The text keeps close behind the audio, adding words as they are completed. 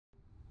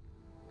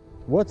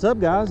What's up,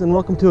 guys, and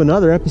welcome to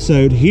another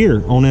episode here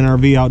on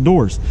NRV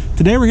Outdoors.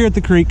 Today we're here at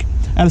the creek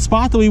at a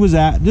spot that we was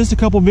at just a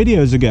couple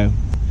videos ago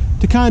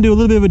to kind of do a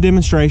little bit of a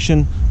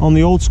demonstration on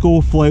the old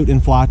school float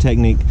and fly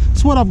technique.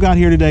 So what I've got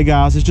here today,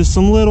 guys, is just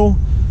some little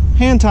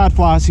hand-tied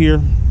flies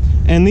here,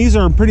 and these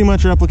are pretty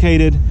much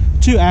replicated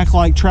to act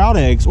like trout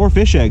eggs or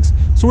fish eggs.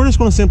 So we're just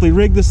going to simply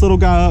rig this little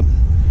guy up.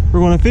 We're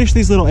going to fish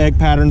these little egg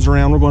patterns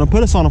around. We're going to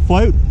put us on a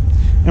float,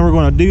 and we're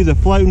going to do the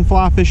float and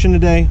fly fishing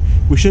today.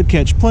 We should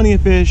catch plenty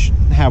of fish,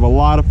 have a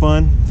lot of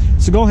fun.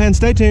 So go ahead and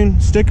stay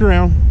tuned, stick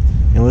around,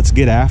 and let's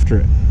get after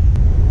it.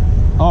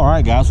 All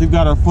right, guys, we've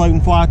got our float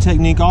and fly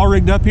technique all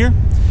rigged up here.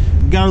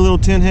 We've got our little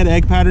 10-head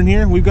egg pattern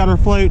here. We've got our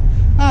float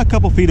a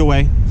couple feet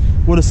away.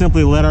 We'll just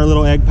simply let our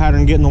little egg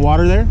pattern get in the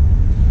water there.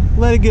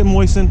 Let it get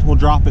moistened. We'll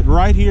drop it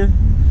right here.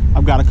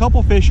 I've got a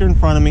couple fish here in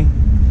front of me.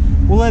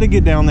 We'll let it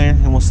get down there,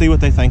 and we'll see what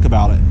they think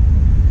about it.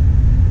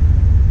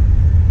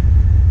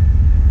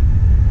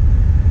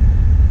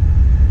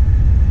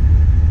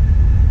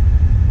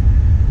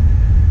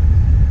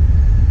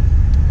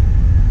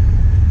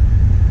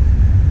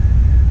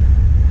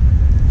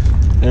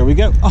 There we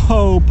go.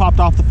 Oh, popped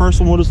off the first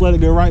one. We'll just let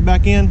it go right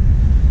back in.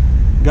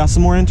 Got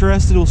some more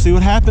interested. We'll see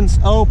what happens.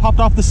 Oh, popped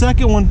off the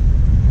second one.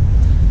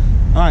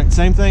 All right,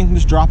 same thing.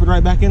 Just drop it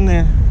right back in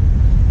there.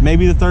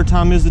 Maybe the third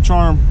time is the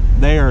charm.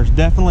 They are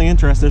definitely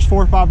interested. There's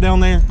 4 or 5 down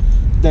there.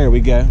 There we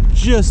go.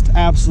 Just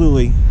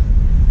absolutely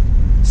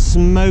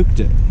smoked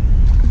it.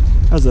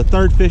 That was the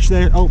third fish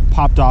there. Oh,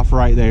 popped off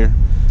right there.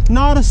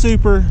 Not a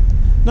super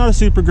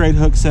great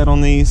hook set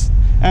on these.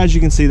 As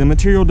you can see, the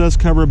material does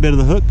cover a bit of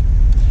the hook,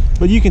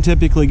 but you can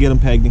typically get them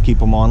pegged and keep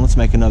them on. Let's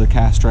make another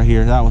cast right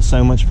here. That was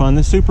so much fun.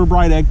 This super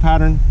bright egg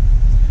pattern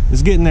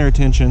is getting their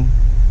attention.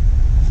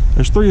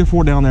 There's 3 or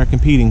 4 down there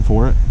competing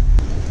for it.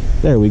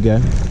 There we go.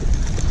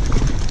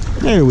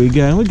 There we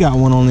go. We got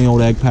one on the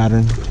old egg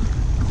pattern.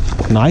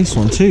 Nice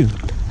one too.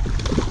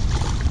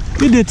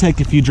 It did take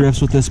a few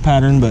drifts with this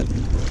pattern, but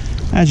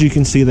as you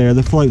can see there,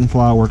 the float and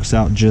fly works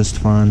out just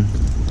fine.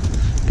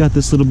 Got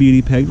this little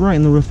beauty pegged right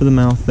in the roof of the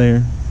mouth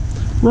there.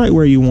 Right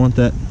where you want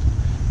that.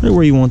 Right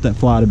where you want that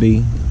fly to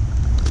be.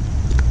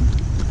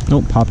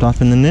 Nope, popped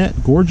off in the net.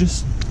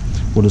 Gorgeous.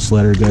 We'll just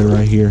let her go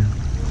right here.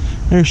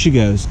 There she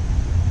goes.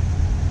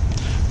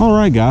 All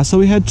right, guys, so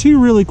we had 2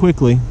 really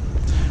quickly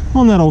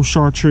on that old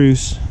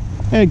chartreuse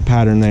egg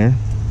pattern there.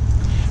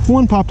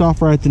 One popped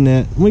off right at the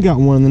net. We got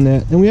one in the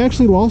net, and we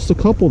actually lost a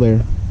couple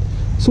there.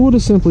 So we'll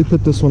just simply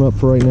put this one up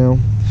for right now,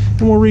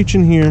 and we'll reach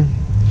in here.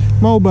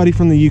 My old buddy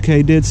from the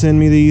UK did send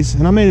me these,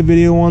 and I made a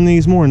video on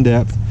these more in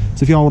depth.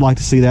 So if y'all would like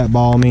to see that, by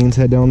all means,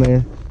 head down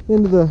there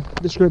into the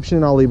description,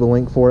 and I'll leave a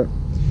link for it.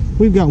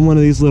 We've got one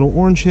of these little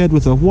orange head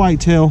with a white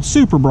tail,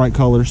 super bright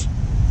colors.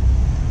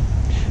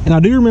 And I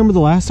do remember the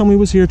last time we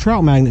was here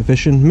trout magnet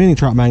fishing, mini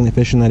trout magnet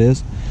fishing that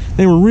is,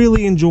 they were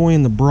really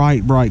enjoying the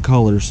bright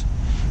colors.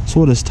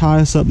 So we'll just tie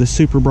us up this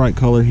super bright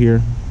color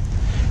here.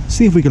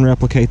 See if we can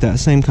replicate that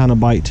same kind of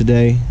bite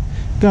today.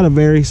 Got a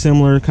very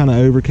similar kind of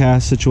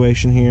overcast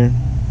situation here.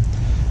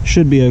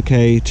 Should be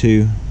okay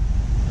to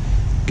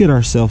get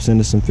ourselves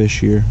into some fish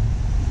here.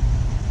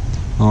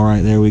 All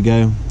right, there we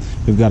go.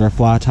 We've got our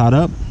fly tied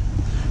up.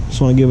 Just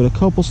want to give it a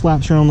couple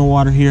slaps around the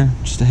water here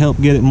just to help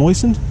get it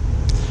moistened,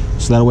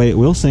 so that way it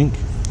will sink.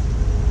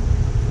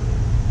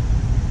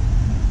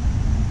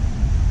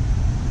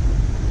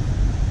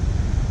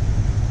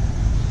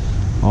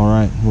 All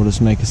right, we'll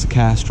just make us a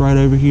cast right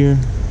over here.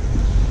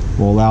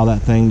 We'll allow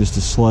that thing just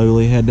to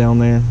slowly head down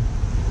there,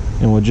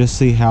 and we'll just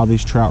see how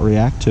these trout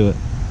react to it.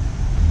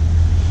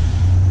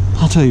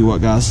 I'll tell you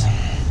what, guys,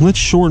 let's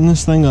shorten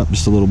this thing up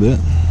just a little bit.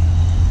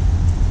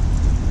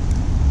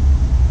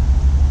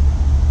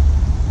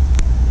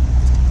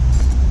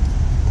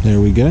 There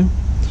we go.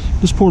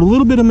 Just poured a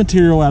little bit of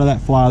material out of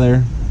that fly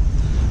there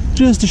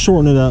just to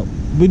shorten it up.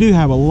 We do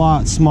have a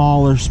lot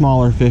smaller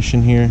fish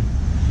in here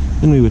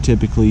than we would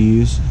typically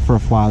use for a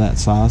fly that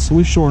size, so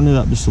we shortened it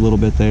up just a little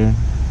bit there.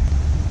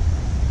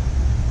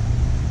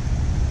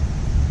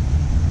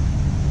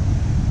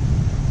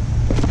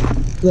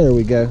 There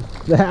we go.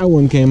 That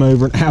one came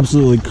over and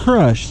absolutely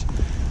crushed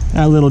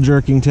that little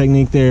jerking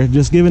technique there,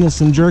 just giving it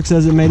some jerks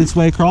as it made its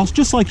way across,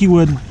 just like you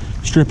would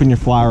stripping your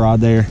fly rod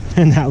there.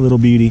 And that little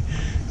beauty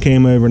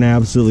came over and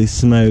absolutely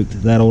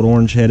smoked that old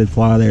orange-headed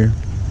fly there.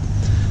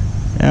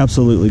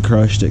 Absolutely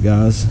crushed it,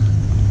 guys.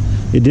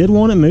 It did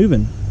want it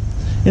moving.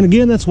 And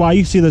again, that's why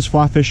you see those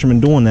fly fishermen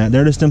doing that.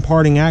 They're just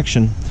imparting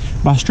action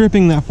by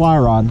stripping that fly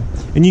rod.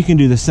 And you can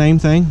do the same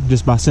thing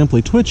just by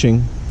simply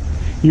twitching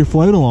your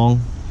float along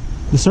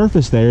the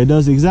surface there. It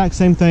does the exact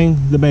same thing.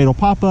 The bait will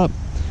pop up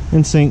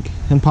and sink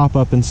and pop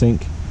up and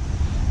sink.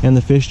 And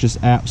the fish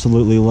just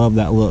absolutely love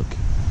that look.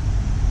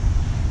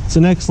 It's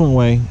an excellent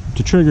way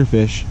to trigger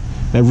fish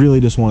that really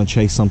just want to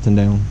chase something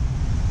down.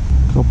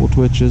 Couple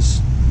twitches.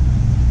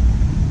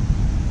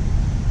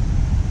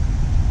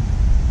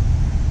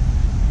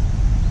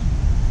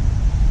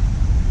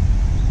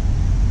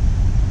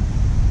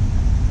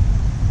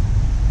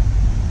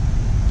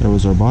 There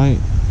was our bite.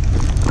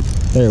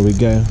 There we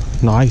go.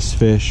 Nice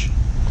fish.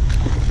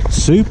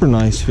 Super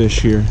nice fish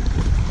here.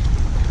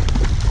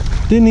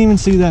 Didn't even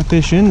see that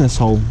fish in this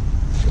hole.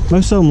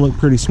 Most of them look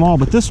pretty small,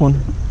 but this one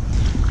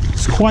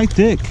is quite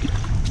thick.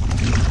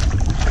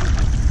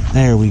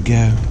 There we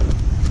go.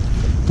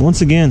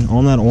 Once again,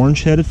 on that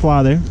orange-headed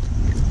fly there.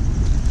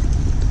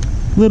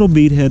 Little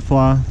beadhead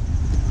fly.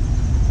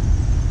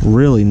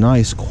 Really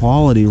nice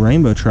quality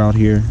rainbow trout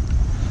here.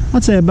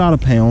 I'd say about a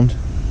pound.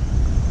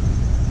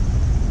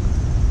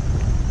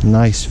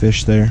 Nice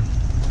fish there.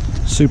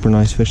 Super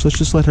nice fish. Let's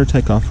just let her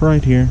take off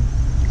right here.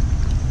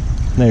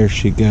 There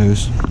she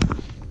goes.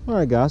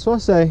 Alright guys, so I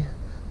say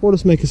we'll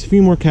just make us a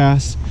few more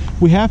casts.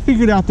 We have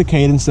figured out the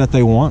cadence that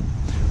they want.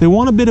 They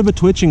want a bit of a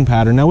twitching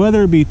pattern. Now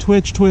whether it be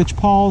twitch, twitch,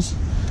 pause,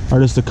 or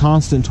just a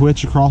constant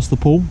twitch across the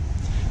pool,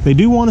 they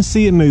do want to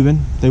see it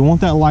moving. They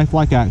want that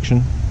lifelike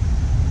action.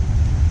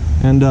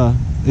 And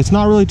it's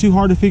not really too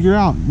hard to figure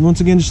out. Once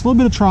again, just a little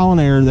bit of trial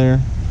and error there.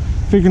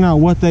 Figuring out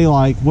what they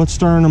like, what's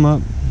stirring them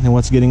up, and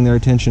what's getting their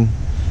attention.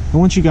 And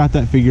once you got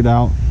that figured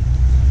out,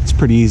 it's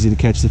pretty easy to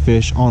catch the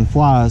fish on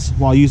flies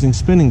while using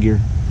spinning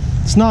gear.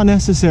 It's not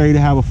necessary to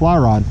have a fly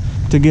rod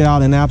to get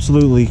out and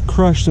absolutely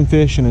crush some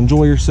fish and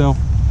enjoy yourself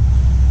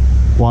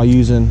while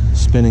using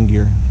spinning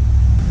gear.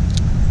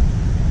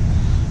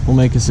 We'll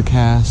make us a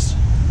cast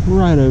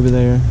right over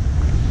there.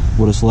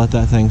 We'll just let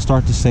that thing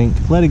start to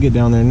sink, let it get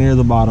down there near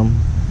the bottom.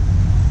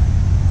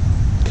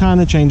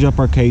 Kind of change up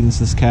our cadence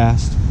this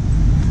cast.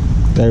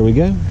 There we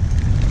go.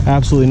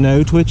 Absolutely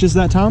no twitches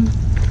that time.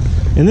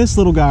 And this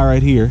little guy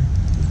right here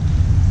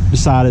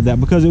decided that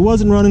because it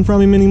wasn't running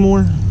from him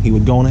anymore, he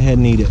would go on ahead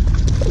and eat it.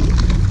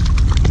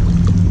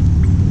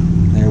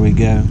 There we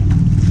go.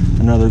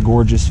 Another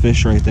gorgeous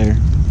fish right there.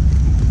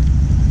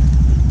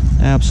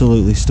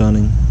 Absolutely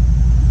stunning.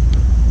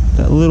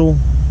 That little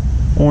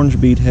orange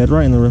beadhead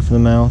right in the roof of the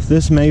mouth.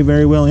 This may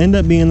very well end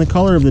up being the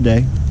color of the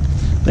day.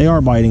 They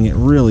are biting it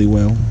really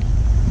well.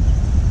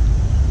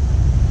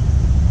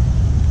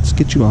 Let's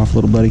get you off,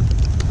 little buddy.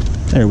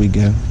 There we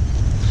go.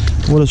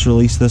 We'll just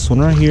release this one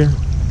right here.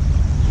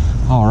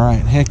 All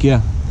right, heck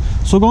yeah.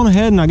 So going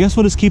ahead and I guess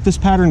we'll just keep this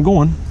pattern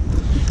going.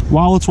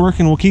 While it's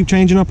working, we'll keep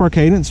changing up our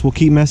cadence. We'll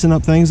keep messing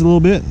up things a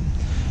little bit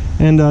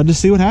and just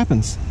see what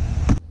happens.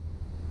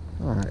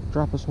 All right,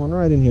 drop us one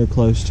right in here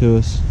close to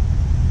us.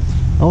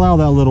 Allow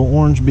that little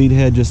orange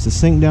beadhead just to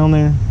sink down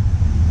there.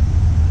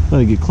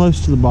 Let it get close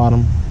to the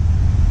bottom.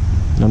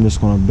 And I'm just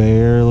gonna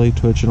barely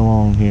twitch it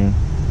along here.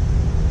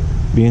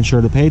 Being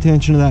sure to pay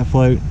attention to that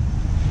float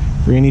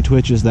for any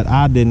twitches that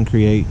I didn't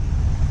create.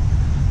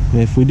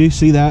 And if we do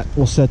see that,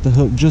 we'll set the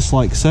hook just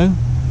like so.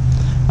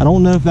 I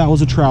don't know if that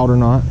was a trout or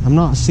not. I'm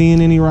not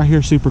seeing any right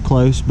here super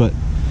close, but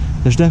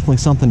there's definitely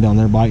something down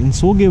there biting.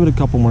 So we'll give it a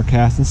couple more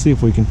casts and see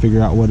if we can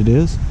figure out what it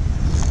is.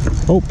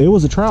 Oh, it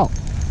was a trout.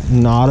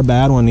 Not a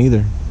bad one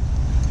either.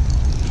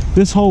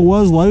 This hole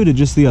was loaded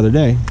just the other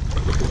day,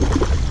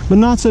 but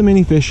not so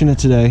many fish in it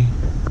today.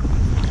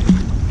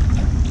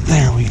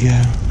 There we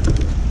go.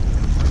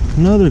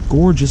 Another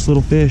gorgeous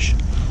little fish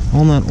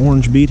on that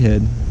orange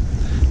beadhead.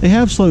 They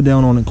have slowed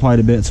down on it quite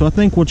a bit, so I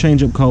think we'll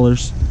change up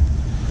colors,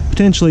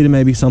 potentially to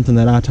maybe something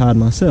that I tied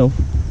myself.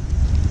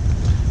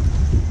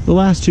 The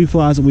last two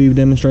flies that we've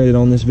demonstrated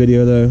on this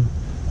video though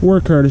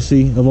were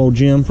courtesy of old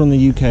Jim from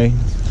the UK.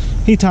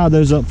 He tied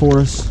those up for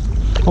us.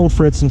 Old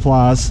Fritz and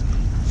flies.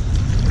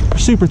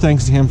 Super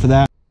thanks to him for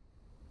that.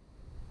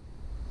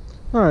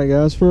 Alright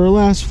guys, for our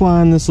last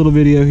fly in this little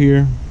video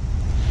here,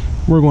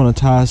 we're going to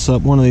tie us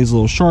up one of these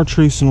little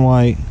chartreuse and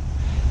white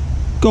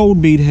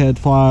gold beadhead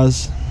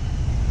flies.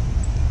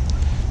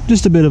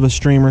 Just a bit of a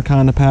streamer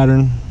kind of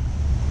pattern.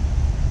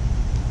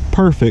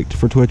 Perfect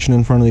for twitching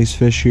in front of these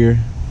fish here.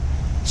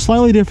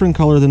 Slightly different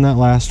color than that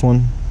last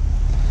one.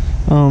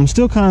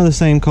 Still kind of the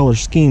same color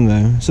scheme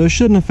though, so it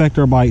shouldn't affect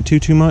our bite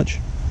too much.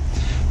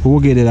 But we'll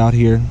get it out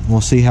here and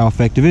we'll see how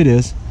effective it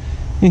is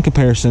in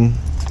comparison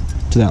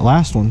to that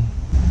last one.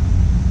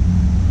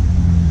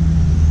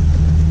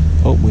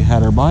 Oh, we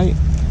had our bite.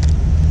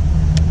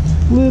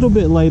 A little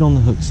bit late on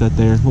the hook set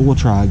there, but we'll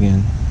try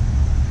again.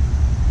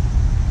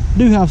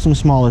 Do have some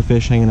smaller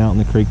fish hanging out in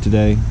the creek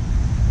today.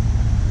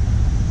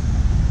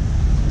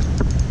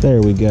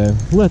 There we go.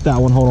 Let that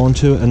one hold on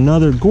to it.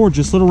 Another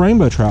gorgeous little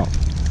rainbow trout.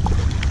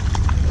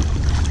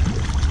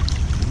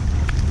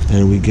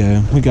 There we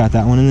go. We got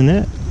that one in the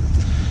net.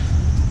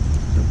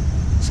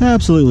 It's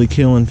absolutely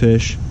killing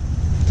fish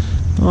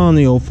on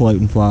the old float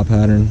and fly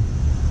pattern.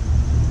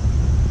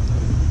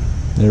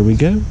 There we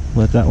go.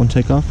 Let that one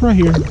take off right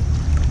here.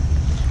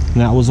 And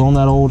that was on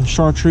that old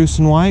chartreuse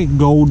and white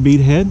gold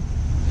beadhead.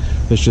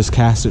 Let's just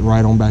cast it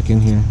right on back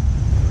in here.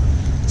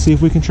 See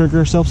if we can trigger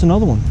ourselves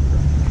another one.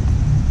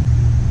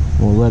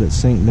 We'll let it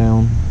sink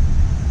down.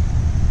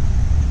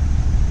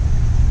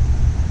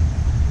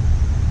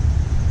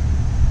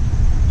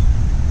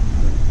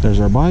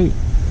 There's our bite.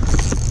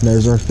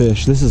 There's our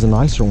fish. This is a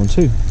nicer one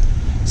too.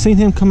 Seen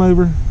him come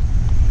over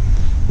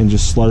and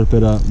just slurp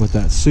it up with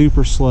that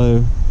super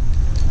slow,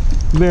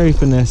 very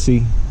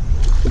finessey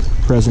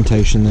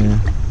presentation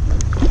there.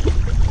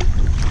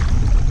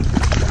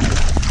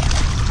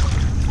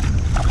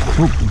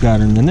 Oh, got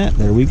her in the net.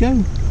 There we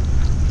go.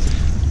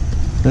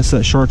 That's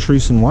that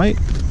chartreuse and white.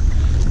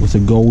 with a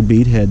gold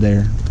bead head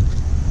there.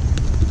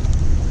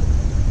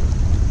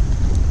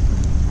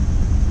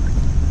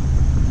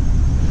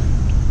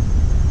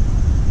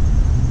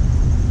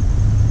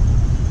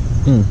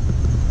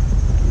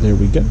 There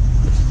we go.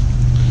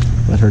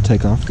 Let her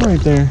take off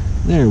right there.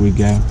 There we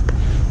go.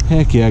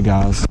 Heck yeah,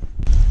 guys.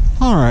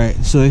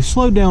 Alright, so they've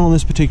slowed down on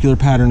this particular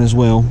pattern as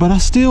well, but I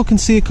still can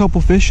see a couple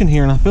fish in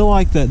here, and I feel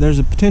like that there's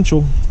a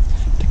potential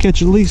to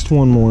catch at least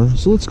one more.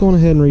 So let's go on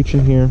ahead and reach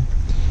in here.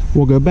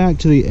 We'll go back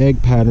to the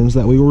egg patterns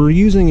that we were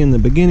using in the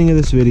beginning of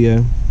this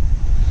video.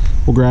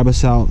 We'll grab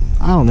us out,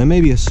 I don't know,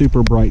 maybe a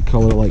super bright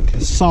color, like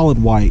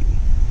solid white.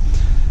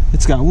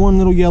 It's got one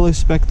little yellow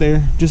speck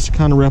there, just to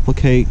kind of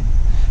replicate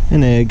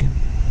an egg.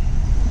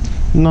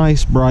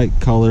 Nice bright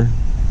color.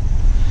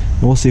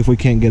 And we'll see if we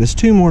can't get us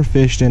 2 more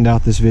fish to end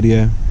out this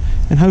video,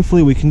 and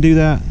hopefully we can do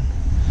that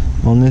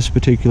on this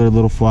particular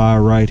little fly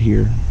right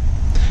here.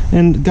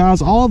 And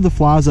guys, all of the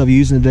flies I've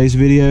used in today's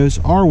videos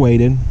are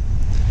weighted,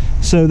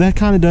 so that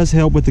kind of does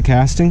help with the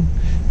casting.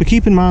 But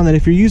keep in mind that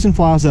if you're using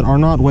flies that are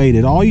not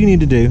weighted, all you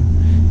need to do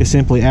is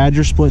simply add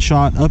your split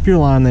shot up your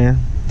line there,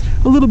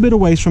 a little bit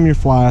away from your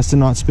flies to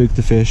not spook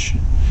the fish.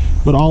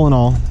 But all in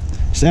all,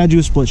 just add you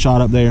a split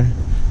shot up there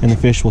and the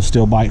fish will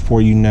still bite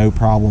for you, no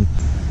problem.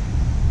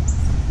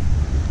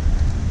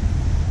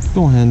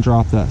 Go ahead and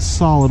drop that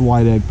solid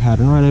white egg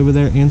pattern right over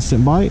there.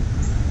 Instant bite.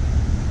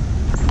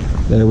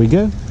 There we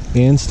go.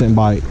 Instant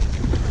bite.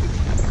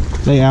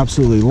 They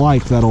absolutely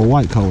like that old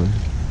white color.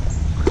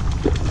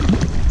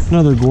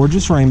 Another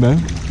gorgeous rainbow.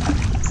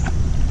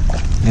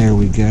 There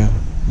we go.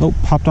 Oh,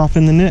 popped off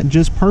in the net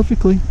just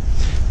perfectly.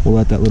 We'll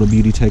let that little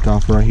beauty take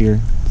off right here.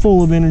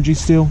 Full of energy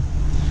still.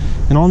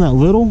 And on that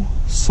little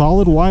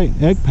solid white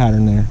egg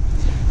pattern there.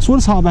 So we'll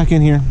just hop back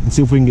in here and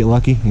see if we can get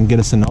lucky and get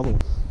us another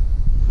one.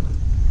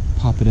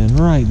 Pop it in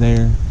right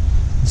there.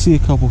 See a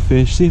couple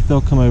fish, see if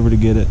they'll come over to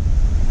get it.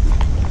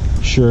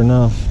 Sure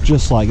enough,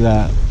 just like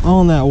that,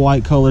 on that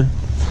white color.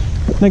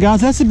 Now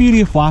guys, that's the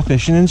beauty of fly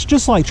fishing, and it's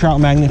just like trout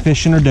magnet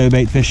fishing or dough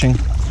bait fishing.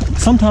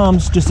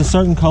 Sometimes just a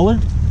certain color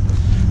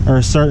or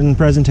a certain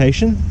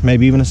presentation,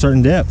 maybe even a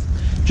certain depth,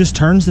 just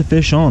turns the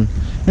fish on.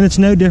 And it's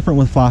no different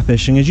with fly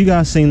fishing. As you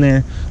guys seen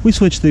there, we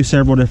switched through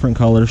several different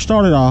colors.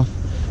 Started off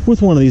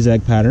with one of these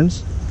egg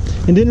patterns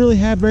and didn't really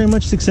have very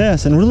much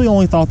success, and really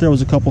only thought there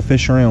was a couple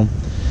fish around.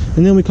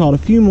 And then we caught a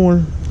few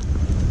more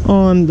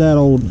on that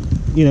old,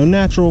 you know,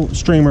 natural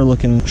streamer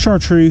looking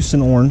chartreuse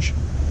and orange.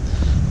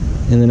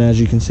 And then as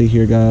you can see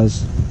here,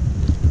 guys,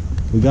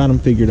 we got them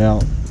figured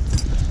out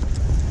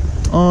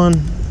on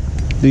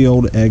the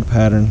old egg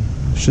pattern.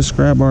 Let's just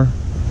grab our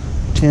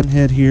 10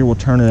 head here, we'll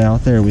turn it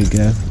out. There we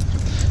go.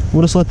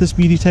 We'll just let this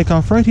beauty take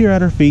off right here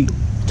at her feet.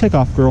 Take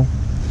off, girl.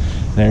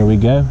 There we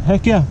go.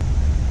 Heck yeah.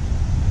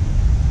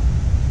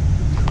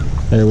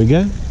 There we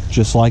go.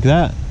 Just like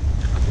that.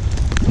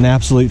 An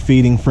absolute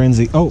feeding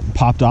frenzy. Oh,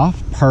 popped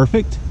off.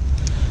 Perfect.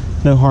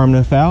 No harm,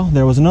 no foul.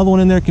 There was another one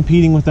in there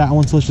competing with that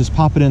one, so let's just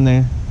pop it in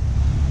there.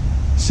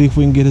 See if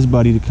we can get his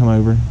buddy to come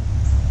over.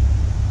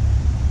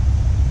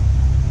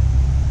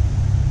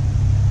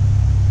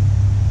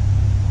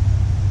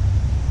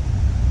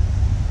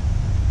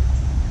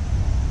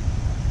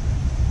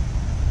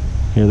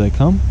 Here they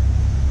come.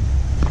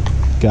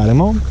 Got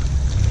him on.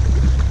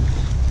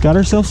 Got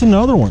ourselves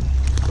another one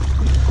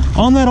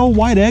on that old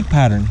white egg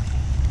pattern.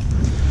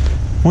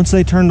 Once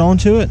they turned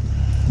onto it,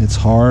 it's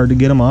hard to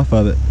get them off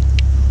of it.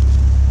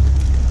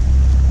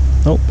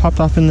 Oh, popped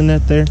off in the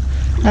net there.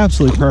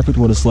 Absolutely perfect.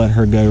 We'll just let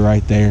her go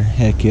right there.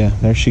 Heck yeah,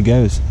 there she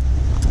goes.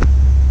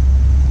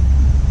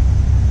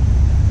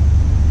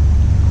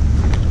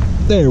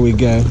 There we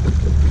go.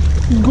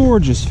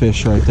 Gorgeous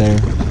fish right there.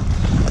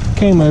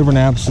 Came over and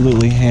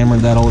absolutely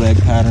hammered that old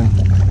egg pattern.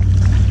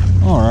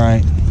 All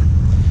right,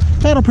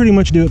 that'll pretty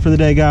much do it for the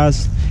day,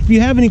 guys. If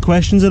you have any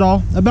questions at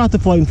all about the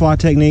float and fly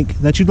technique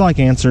that you'd like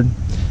answered,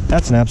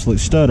 that's an absolute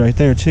stud right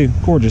there too.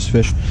 Gorgeous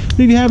fish.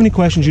 But if you have any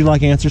questions you'd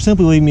like answered,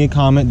 simply leave me a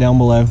comment down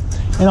below,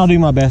 and I'll do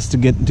my best to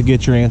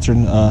get your answer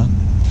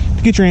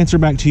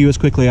back to you as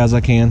quickly as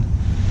I can.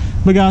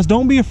 But guys,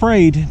 don't be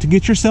afraid to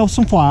get yourself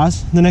some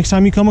flies the next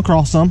time you come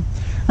across some,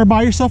 or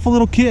buy yourself a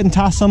little kit and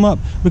tie some up,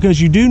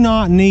 because you do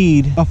not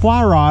need a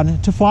fly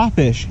rod to fly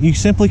fish. You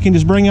simply can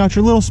just bring out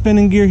your little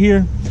spinning gear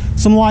here,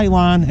 some light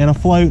line and a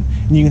float,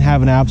 and you can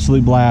have an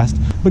absolute blast.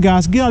 But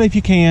guys, get out if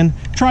you can,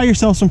 try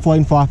yourself some float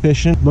and fly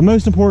fishing, but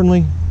most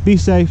importantly, be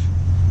safe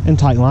and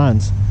tight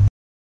lines.